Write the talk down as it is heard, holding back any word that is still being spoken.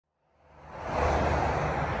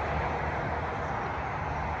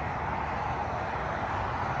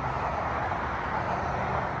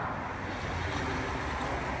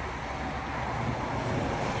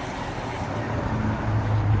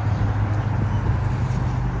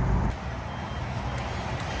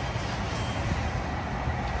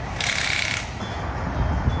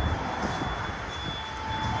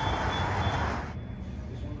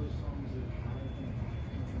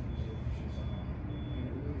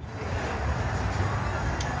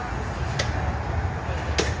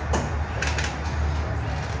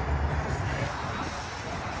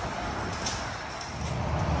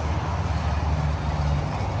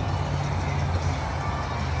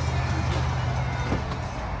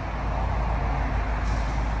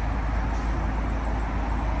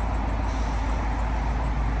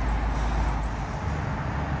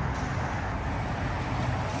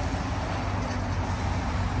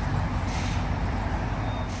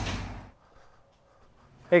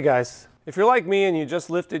Hey guys, if you're like me and you just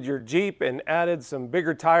lifted your Jeep and added some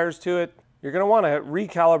bigger tires to it, you're going to want to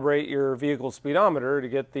recalibrate your vehicle speedometer to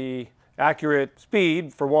get the accurate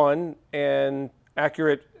speed for one and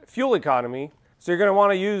accurate fuel economy. So you're going to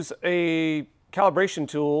want to use a calibration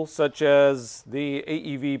tool such as the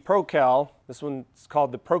AEV ProCal. This one's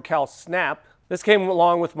called the Pro Cal Snap. This came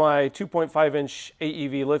along with my 2.5-inch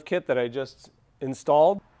AEV lift kit that I just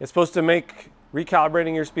installed. It's supposed to make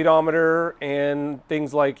recalibrating your speedometer and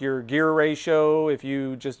things like your gear ratio, if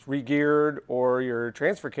you just re-geared, or your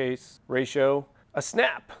transfer case ratio, a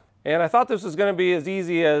snap. And I thought this was going to be as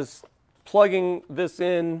easy as plugging this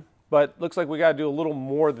in, but looks like we got to do a little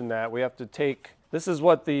more than that. We have to take, this is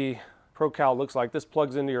what the ProCal looks like. This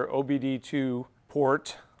plugs into your OBD2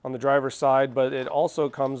 port on the driver's side, but it also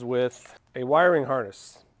comes with a wiring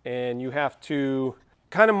harness, and you have to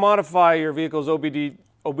kind of modify your vehicle's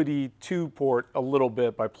OBD2 port a little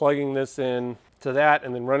bit by plugging this in to that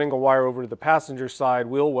and then running a wire over to the passenger side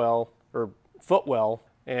wheel well or footwell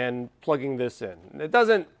and plugging this in. It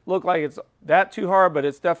doesn't look like it's that too hard, but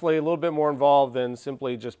it's definitely a little bit more involved than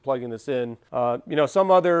simply just plugging this in. You know,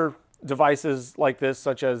 some other devices like this,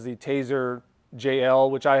 such as the Taser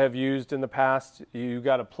JL, which I have used in the past, you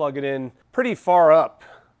got to plug it in pretty far up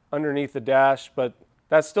underneath the dash, but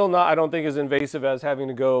that's still not, I don't think, as invasive as having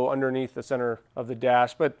to go underneath the center of the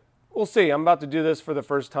dash, but we'll see. I'm about to do this for the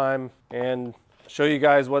first time and show you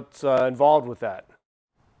guys what's involved with that.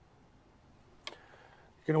 You're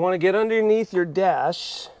going to want to get underneath your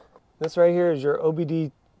dash. This right here is your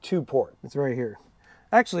OBD2 port. It's right here.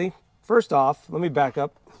 Actually, first off, let me back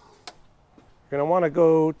up. You're going to want to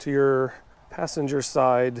go to your passenger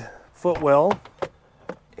side footwell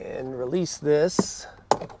and release this.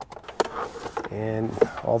 And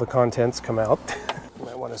all the contents come out. You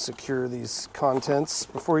might want to secure these contents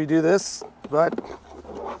before you do this, but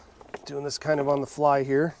doing this kind of on the fly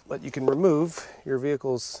here. But you can remove your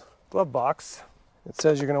vehicle's glove box. It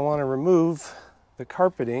says you're going to want to remove the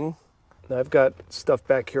carpeting. Now, I've got stuff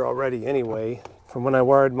back here already anyway. From when I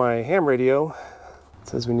wired my ham radio, it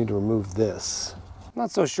says we need to remove this. I'm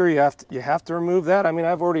not so sure you have to remove that. I mean,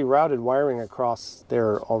 I've already routed wiring across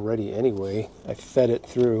there already anyway. I fed it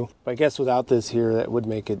through. But I guess without this here, that would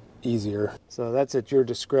make it easier. So that's at your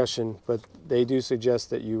discretion, but they do suggest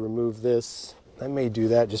that you remove this. I may do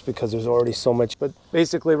that just because there's already so much. But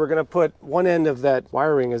basically, we're gonna put one end of that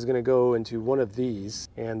wiring is gonna go into one of these,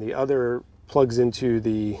 and the other plugs into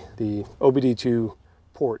the OBD2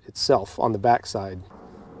 port itself on the back side.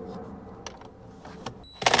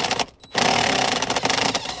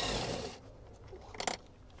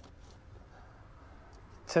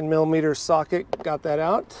 10mm socket, got that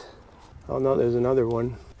out. Oh no, there's another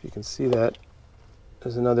one. If you can see that,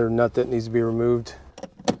 there's another nut that needs to be removed.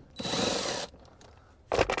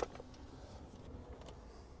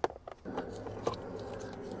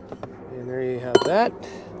 And there you have that.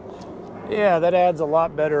 Yeah, that adds a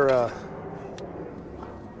lot better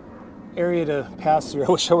area to pass through. I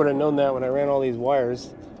wish I would have known that when I ran all these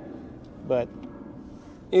wires. But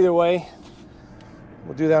either way,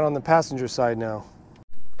 we'll do that on the passenger side now.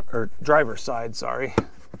 Or driver's side, sorry.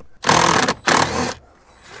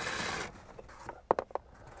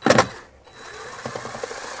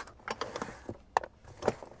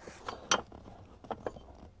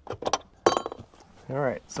 All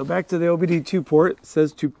right, so back to the OBD2 port. It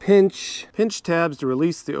says to pinch tabs to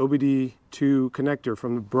release the OBD2 connector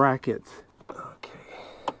from the bracket. Okay.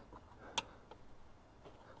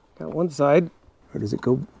 Got one side. Or does it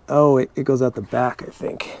go? Oh, it goes out the back, I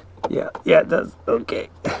think. Yeah, it does. Okay,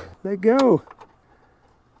 let go.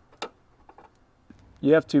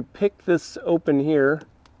 You have to pick this open here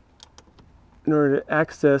in order to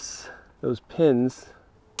access those pins.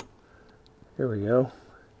 Here we go.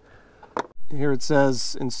 Here it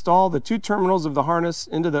says, install the 2 terminals of the harness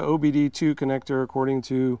into the OBD2 connector according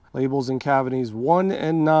to labels in cavities 1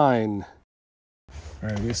 and 9. All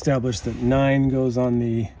right, we established that 9 goes on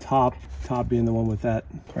the top being the one with that.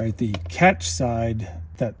 All right, the catch side,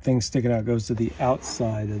 that thing sticking out, goes to the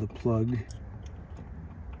outside of the plug.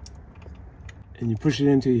 And you push it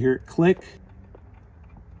in until you hear it click.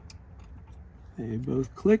 They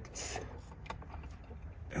both clicked.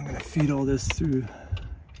 I'm gonna feed all this through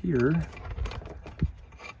here.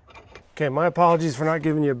 Okay, my apologies for not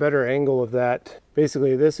giving you a better angle of that.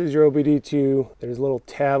 Basically, this is your OBD2. There's a little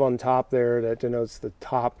tab on top there that denotes the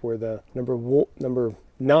top where the number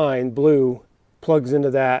 9 blue plugs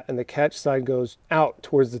into that, and the catch side goes out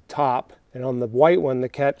towards the top. And on the white one, the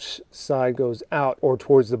catch side goes out or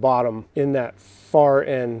towards the bottom in that far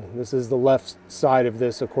end. This is the left side of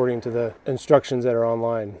this according to the instructions that are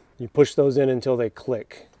online. You push those in until they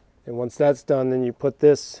click. And once that's done, then you put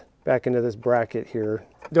this back into this bracket here.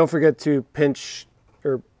 Don't forget to pinch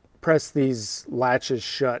or press these latches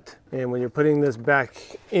shut. And when you're putting this back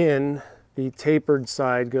in, the tapered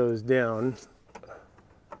side goes down,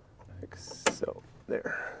 like so.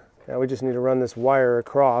 There. Now we just need to run this wire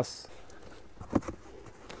across.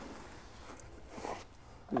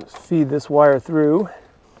 Just feed this wire through.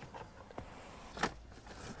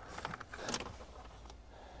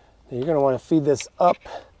 Now you're going to want to feed this up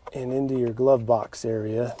and into your glove box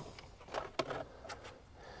area.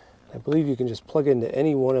 I believe you can just plug into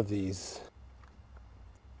any one of these.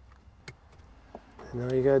 And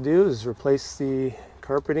all you got to do is replace the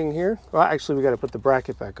carpeting here. Well, actually we got to put the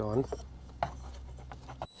bracket back on.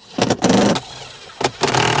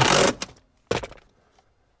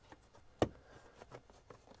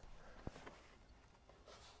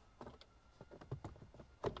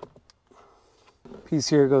 Piece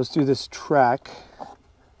here goes through this track.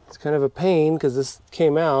 It's kind of a pain because this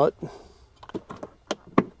came out. There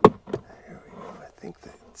we go. I think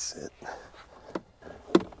that's it.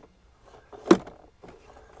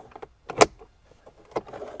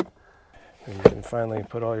 And you can finally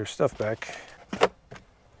put all your stuff back.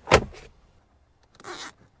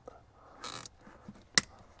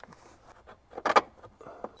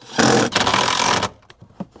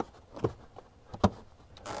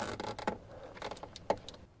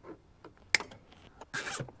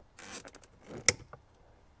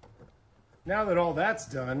 Now that all that's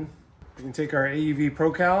done, we can take our AEV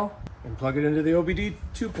ProCal and plug it into the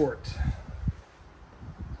OBD2 port.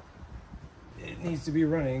 It needs to be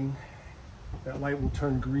running. That light will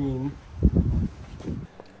turn green.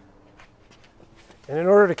 And in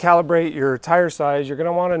order to calibrate your tire size, you're going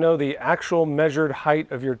to want to know the actual measured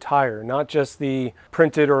height of your tire, not just the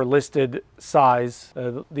printed or listed size.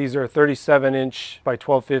 These are 37-inch by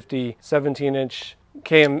 1250, 17-inch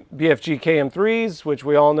BFG KM3s, which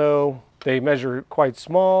we all know they measure quite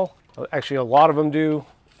small. Actually, a lot of them do.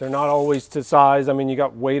 They're not always to size. I mean, you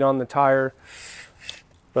got weight on the tire.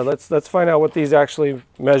 But let's find out what these actually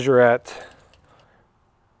measure at.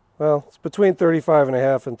 Well, it's between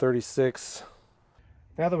 35.5 and 36.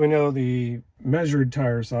 Now that we know the measured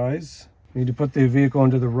tire size, you need to put the vehicle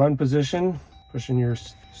into the run position, pushing your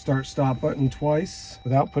start-stop button twice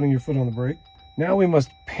without putting your foot on the brake. Now we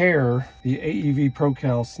must pair the AEV Pro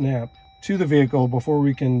Cal Snap to the vehicle before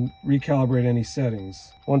we can recalibrate any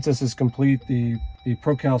settings. Once this is complete, the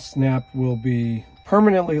Pro Cal Snap will be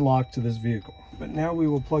permanently locked to this vehicle. But now we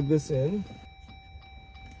will plug this in.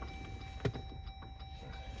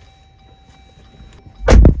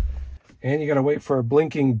 And you gotta wait for a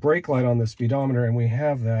blinking brake light on the speedometer, and we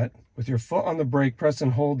have that. With your foot on the brake, press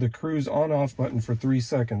and hold the cruise on-off button for 3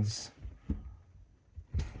 seconds.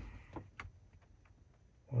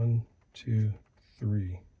 1, 2,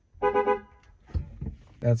 3.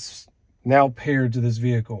 That's now paired to this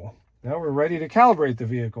vehicle. Now we're ready to calibrate the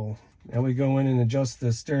vehicle. Now we go in and adjust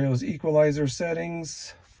the stereo's equalizer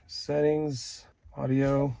settings,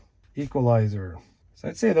 audio, equalizer. So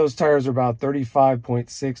I'd say those tires are about 35.6,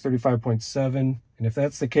 35.7. And if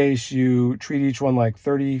that's the case, you treat each one like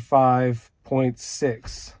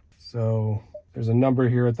 35.6. So there's a number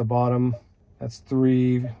here at the bottom. That's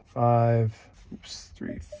 3, 5,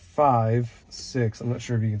 6. I'm not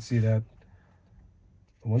sure if you can see that.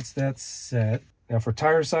 Once that's set, now for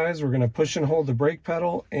tire size, we're going to push and hold the brake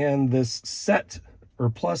pedal and this set or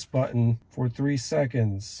plus button for 3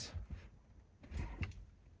 seconds.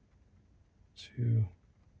 2,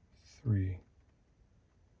 3.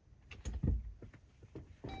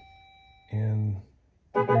 And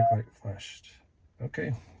the brake light flashed.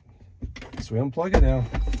 Okay, so we unplug it now.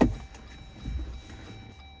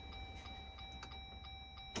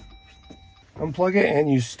 Unplug it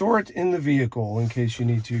and you store it in the vehicle in case you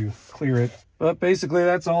need to clear it. But basically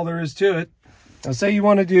that's all there is to it. Now say you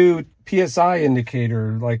want to do PSI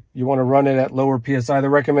indicator, like you want to run it at lower PSI. The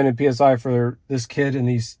recommended PSI for this kit and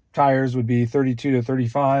these tires would be 32 to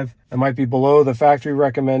 35. It might be below the factory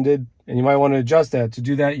recommended, and you might want to adjust that. To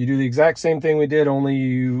do that, you do the exact same thing we did,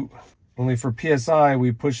 only for PSI,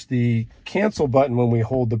 we push the cancel button when we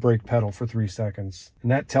hold the brake pedal for 3 seconds.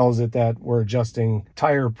 And that tells it that we're adjusting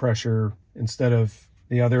tire pressure instead of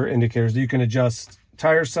the other indicators. You can adjust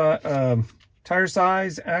tire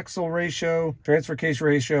size, axle ratio, transfer case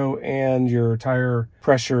ratio, and your tire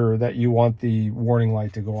pressure that you want the warning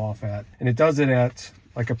light to go off at. And it does it at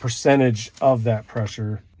like a percentage of that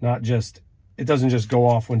pressure, not just, it doesn't just go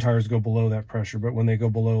off when tires go below that pressure, but when they go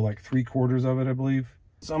below like 3/4 of it, I believe.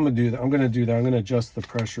 So I'm gonna do that. I'm gonna adjust the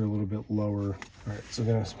pressure a little bit lower. All right, so I'm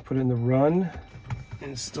gonna put in the run,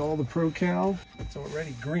 install the ProCal. It's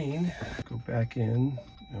already green. Go back in,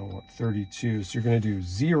 I want 32. So you're going to do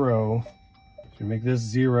 0. So you make this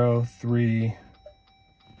 0, 3,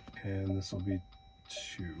 and this will be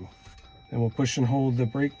 2. Then we'll push and hold the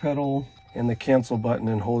brake pedal and the cancel button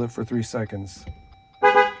and hold it for 3 seconds.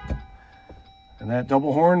 And that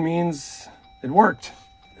double horn means it worked.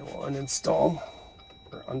 Then we'll uninstall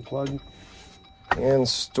or unplug and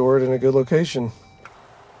store it in a good location.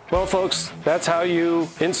 Well, folks, that's how you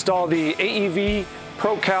install the AEV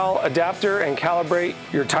Pro Cal adapter and calibrate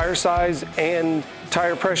your tire size and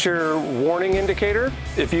tire pressure warning indicator.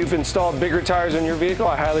 If you've installed bigger tires in your vehicle,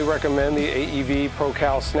 I highly recommend the AEV Pro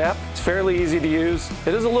Cal Snap. It's fairly easy to use.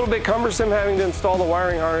 It is a little bit cumbersome having to install the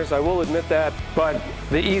wiring harness, I will admit that, but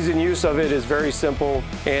the ease and use of it is very simple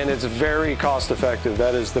and it's very cost effective.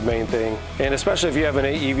 That is the main thing. And especially if you have an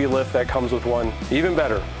AEV lift that comes with one, even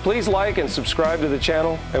better. Please like and subscribe to the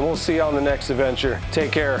channel and we'll see you on the next adventure.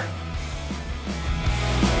 Take care.